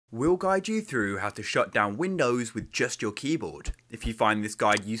We'll guide you through how to shut down Windows with just your keyboard. If you find this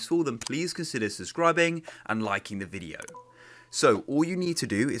guide useful, then please consider subscribing and liking the video. So all you need to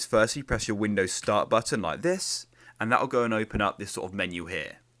do is firstly press your Windows Start button like this, and that'll go and open up this sort of menu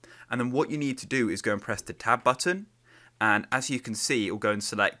here. And then what you need to do is go and press the Tab button, and as you can see, it will go and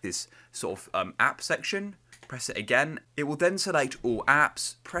select this sort of app section. Press it again. It will then select all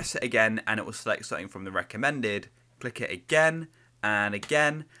apps, press it again, and it will select something from the recommended. Click it again, and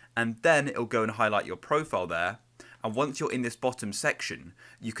then it'll go and highlight your profile there. And once you're in this bottom section,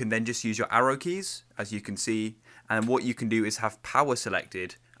 you can then just use your arrow keys, as you can see, and what you can do is have power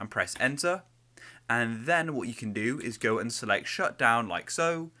selected and press enter. And then what you can do is go and select shutdown like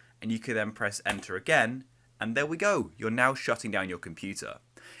so, and you can then press enter again, and there we go, you're now shutting down your computer.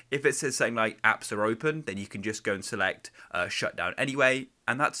 If it says something like apps are open, then you can just go and select shutdown anyway,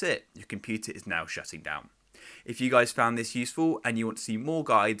 and that's it, your computer is now shutting down. If you guys found this useful and you want to see more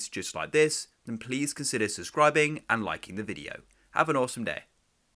guides just like this, then please consider subscribing and liking the video. Have an awesome day.